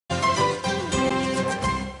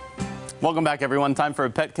Welcome back, everyone. Time for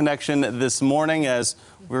a pet connection this morning as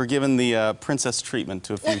we're given the princess treatment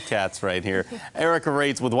to a few cats right here. Erica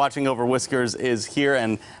Rates with Watching Over Whiskers is here,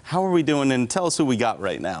 and how are we doing? And tell us who we got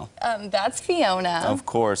right now. That's Fiona. Of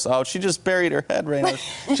course. Oh, she just buried her head right now.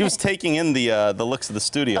 She was taking in the looks of the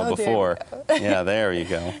studio before. Yeah, there you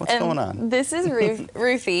go. What's going on? This is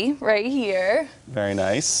Ruthie right here. Very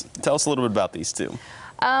nice. Tell us a little bit about these two.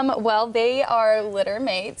 Well, they are litter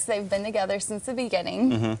mates. They've been together since the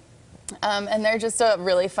beginning. Mm-hmm. And they're just a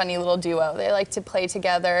really funny little duo. They like to play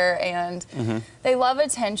together, and they love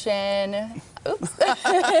attention. Oops.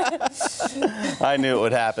 I knew it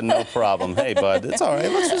would happen, no problem. Hey, bud, it's all right.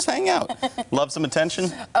 Let's just hang out. Love some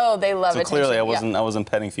attention? Oh, they love attention. So clearly I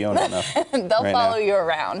wasn't petting Fiona enough. They'll follow you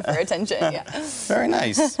around for attention, yeah. Very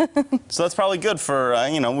nice. So that's probably good for,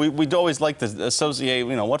 we'd always like to associate,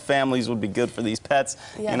 what families would be good for these pets.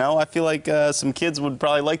 Yeah. You know, I feel like some kids would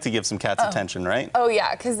probably like to give some cats attention, right? Oh,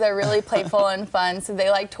 yeah, because they're really playful and fun, so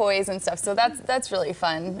they like toys and stuff. So that's really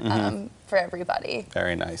fun for everybody.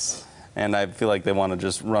 Very nice. And I feel like they want to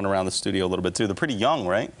just run around the studio a little bit, too. They're pretty young,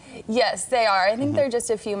 right? Yes, they are. I think they're just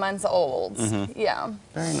a few months old. Yeah.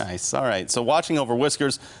 Very nice. All right. So Watching Over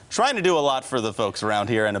Whiskers, trying to do a lot for the folks around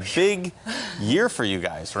here, and a big year for you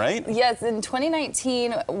guys, right? Yes. In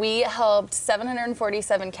 2019, we helped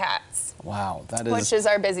 747 cats. Wow. That is... Which is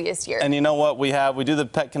our busiest year. And you know what? We do the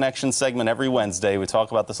Pet Connection segment every Wednesday. We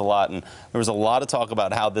talk about this a lot, and there was a lot of talk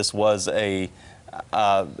about how this was an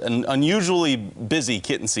unusually busy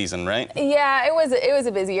kitten season, right? Yeah, it was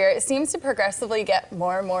a busy year. It seems to progressively get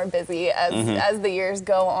more and more busy as the years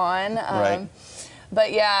go on. Right.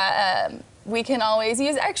 But yeah, we can always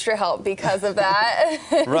use extra help because of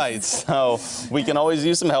that. Right. So we can always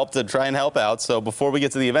use some help to try and help out. So before we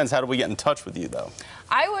get to the events, how do we get in touch with you, though?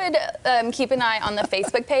 I would keep an eye on the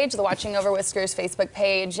Facebook page, the Watching Over Whiskers Facebook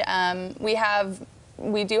page.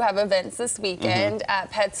 We do have events this weekend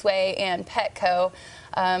at Petsway and Petco,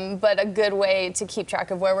 but a good way to keep track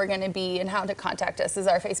of where we're going to be and how to contact us is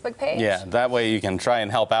our Facebook page. Yeah, that way you can try and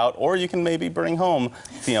help out, or you can maybe bring home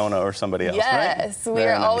Fiona or somebody else, yes, right? We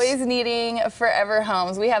are always needing forever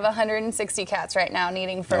homes. We have 160 cats right now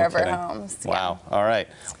needing forever homes. Wow. Yeah. All right.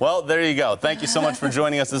 Well, there you go. Thank you so much for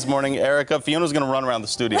joining us this morning, Erica. Fiona's going to run around the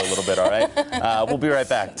studio a little bit, all right? We'll be right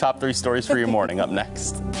back. Top 3 stories for your morning up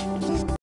next.